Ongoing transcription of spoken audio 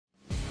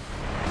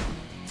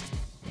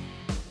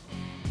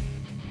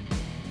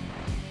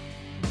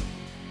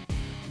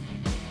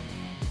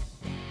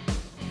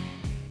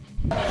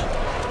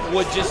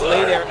would just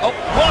lay there. Oh,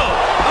 whoa!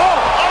 Oh!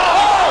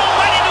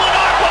 Right into an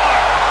armbar!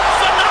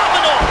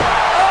 Phenomenal!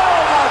 Oh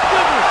my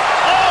goodness!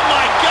 Oh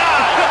my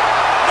God!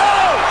 No!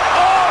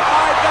 Oh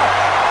my God!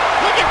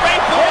 Look at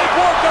Ray Borg!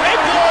 Ray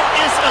Borg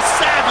is a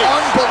savage!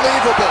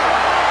 Unbelievable!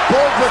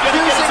 Borg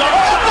refusing.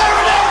 Oh, there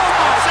it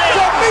is!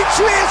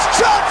 Demetrious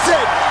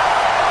Johnson!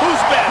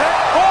 Who's better?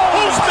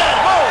 Who's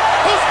better?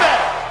 Who's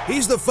better?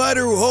 He's the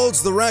fighter who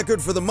holds the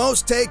record for the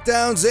most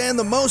takedowns and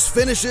the most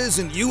finishes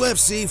in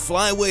UFC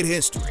flyweight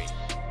history.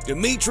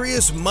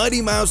 Demetrious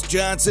Mighty Mouse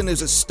Johnson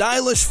is a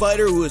stylish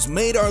fighter who has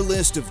made our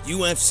list of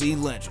UFC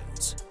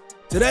legends.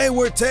 Today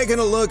we're taking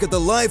a look at the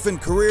life and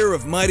career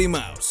of Mighty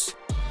Mouse.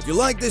 If you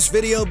like this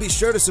video, be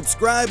sure to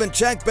subscribe and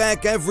check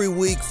back every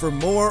week for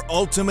more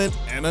Ultimate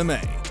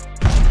MMA.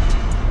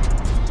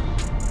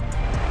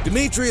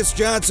 Demetrious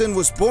Johnson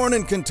was born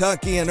in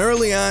Kentucky and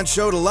early on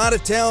showed a lot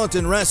of talent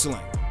in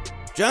wrestling.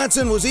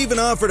 Johnson was even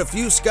offered a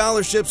few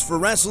scholarships for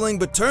wrestling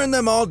but turned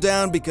them all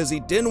down because he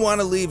didn't want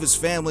to leave his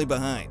family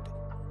behind.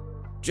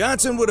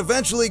 Johnson would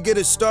eventually get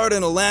his start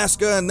in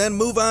Alaska and then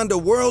move on to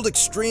World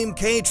Extreme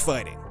Cage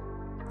Fighting.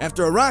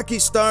 After a rocky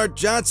start,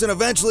 Johnson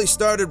eventually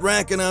started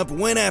racking up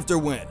win after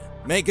win,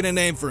 making a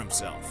name for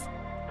himself.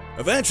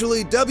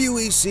 Eventually,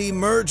 WEC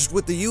merged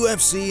with the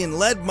UFC and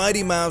led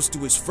Mighty Mouse to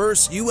his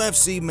first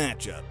UFC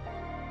matchup.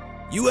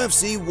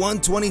 UFC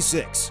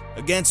 126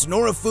 against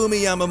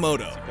Norifumi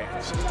Yamamoto.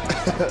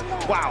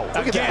 Wow,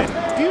 look at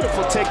that.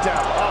 Beautiful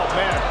takedown. Oh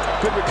man,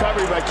 good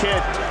recovery by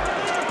Kid.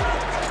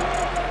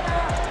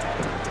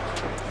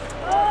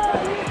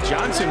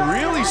 Johnson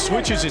really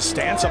switches his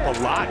stance up a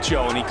lot,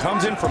 Joe, and he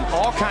comes in from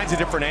all kinds of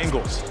different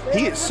angles.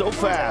 He is so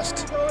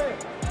fast.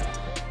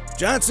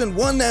 Johnson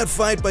won that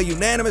fight by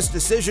unanimous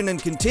decision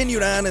and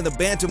continued on in the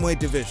bantamweight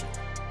division.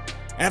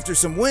 After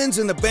some wins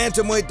in the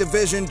bantamweight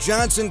division,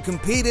 Johnson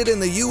competed in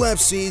the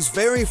UFC's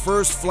very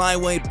first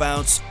flyweight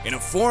bouts in a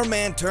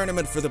 4-man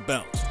tournament for the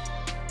belt.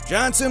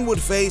 Johnson would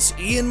face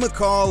Ian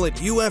McCall at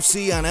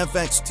UFC on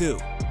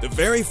FX2, the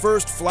very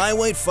first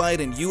flyweight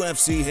fight in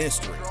UFC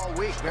history. All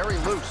week, very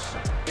loose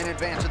in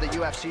advance of the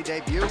UFC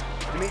debut.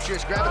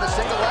 Demetrious grabbing the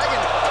single leg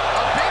and a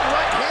big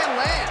right hand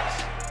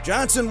lands.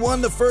 Johnson won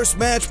the first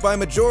match by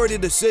majority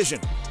decision,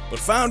 but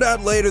found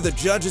out later the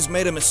judges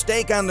made a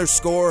mistake on their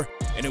score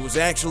and it was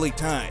actually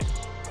tied.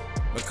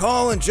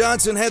 McCall and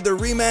Johnson had their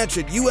rematch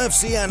at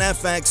UFC on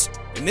FX,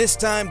 and this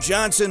time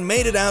Johnson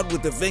made it out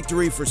with the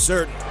victory for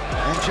certain.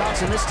 And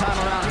Johnson this time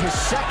around, his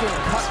second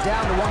cut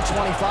down to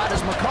 125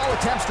 as McCall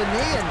attempts the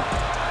knee and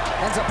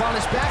ends up on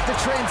his back. The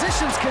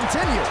transitions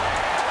continue.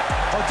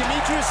 But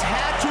Demetrious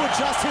had to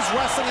adjust his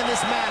wrestling in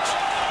this match.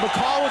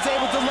 McCall was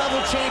able to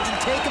level change and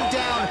take him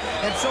down,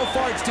 and so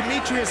far it's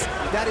Demetrious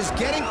that is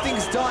getting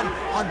things done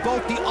on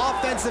both the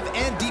offensive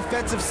and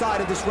defensive side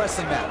of this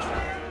wrestling match.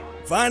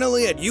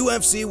 Finally, at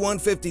UFC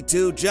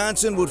 152,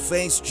 Johnson would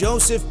face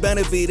Joseph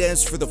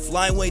Benavidez for the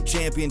flyweight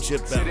championship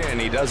belt. And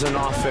he doesn't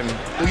often.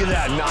 Look at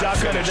that, not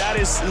finished. That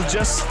is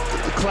just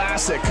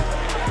classic.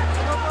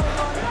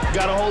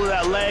 Got a hold of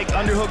that leg,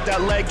 underhooked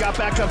that leg, got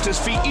back up to his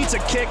feet, eats a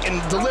kick,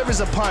 and delivers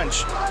a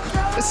punch.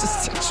 This is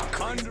such.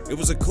 It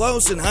was a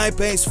close and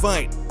high-paced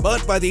fight,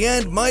 but by the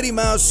end, Mighty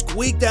Mouse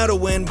squeaked out a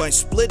win by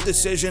split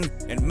decision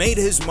and made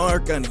his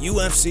mark on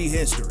UFC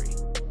history.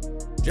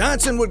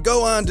 Johnson would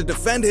go on to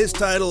defend his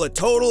title a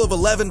total of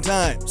 11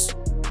 times.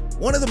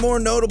 One of the more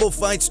notable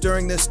fights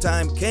during this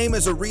time came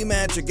as a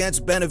rematch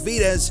against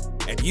Benavidez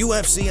at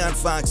UFC on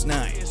Fox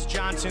 9.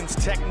 Johnson's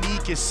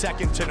technique is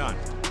second to none.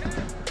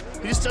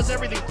 He just does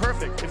everything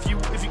perfect. If you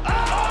Roger! And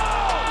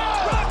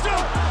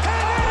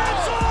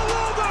it's all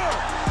over!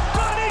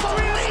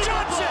 Demetrious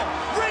Johnson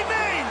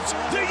remains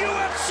the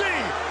UFC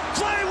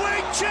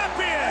flyweight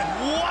champion!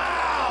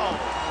 Wow!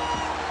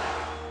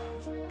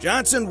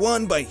 Johnson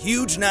won by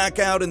huge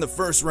knockout in the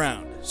first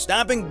round,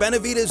 stopping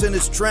Benavidez in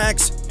his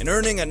tracks and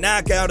earning a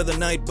knockout of the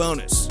night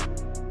bonus.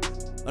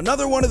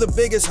 Another one of the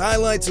biggest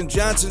highlights in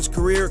Johnson's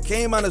career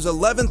came on his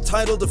 11th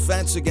title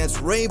defense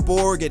against Ray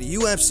Borg at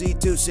UFC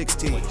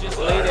 216. Just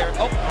lay there.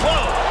 Oh,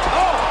 whoa!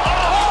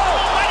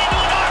 Right into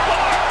an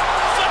armbar!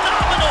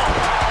 Phenomenal!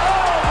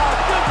 Oh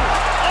my goodness!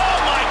 Oh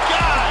my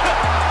God!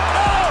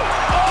 Oh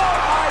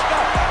my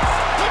God!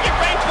 Look at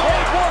Ray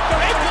Borg!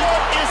 Ray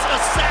Borg is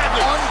a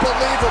savage!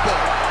 Unbelievable!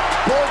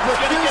 Borg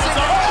refusing.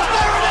 Oh,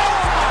 there it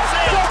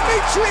is!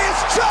 Demetrious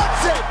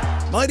Johnson!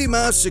 Mighty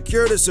Mouse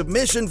secured a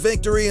submission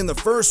victory in the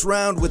first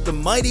round with the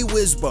Mighty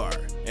Whiz Bar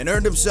and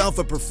earned himself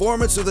a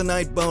Performance of the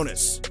Night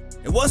bonus.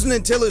 It wasn't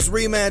until his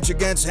rematch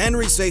against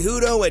Henry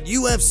Cejudo at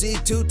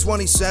UFC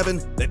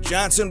 227 that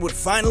Johnson would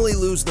finally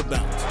lose the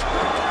belt.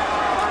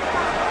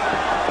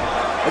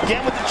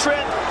 Again with the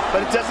trip,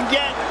 but it doesn't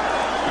get.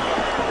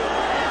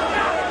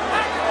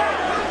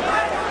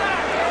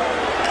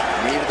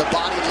 Knee to the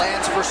body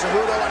lands for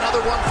Cejudo.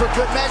 Another one for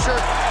good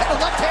measure. And a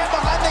left hand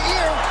behind the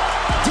ear.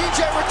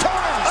 DJ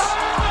returns.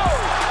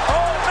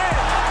 Oh man!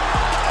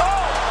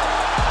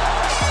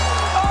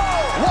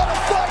 What a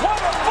fight! What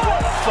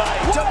a fight!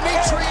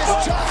 Demetrious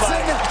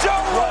Johnson.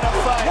 What a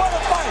fight!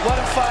 What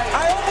a fight! I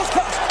almost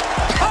cussed.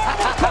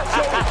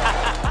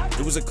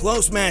 It was a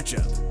close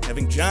matchup,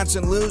 having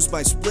Johnson lose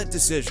by split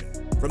decision.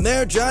 From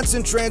there,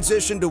 Johnson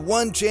transitioned to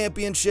one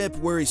championship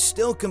where he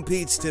still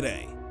competes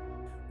today.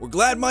 We're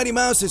glad Mighty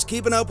Mouse is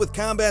keeping up with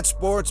combat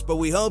sports, but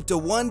we hope to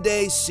one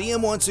day see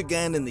him once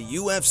again in the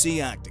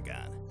UFC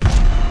octagon.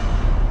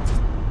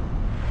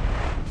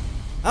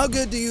 How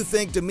good do you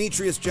think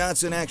Demetrious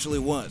Johnson actually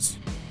was?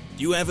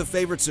 Do you have a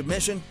favorite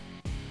submission?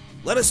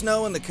 Let us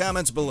know in the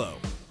comments below.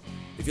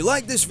 If you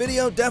like this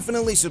video,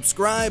 definitely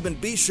subscribe and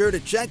be sure to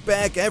check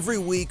back every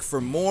week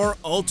for more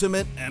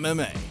Ultimate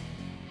MMA.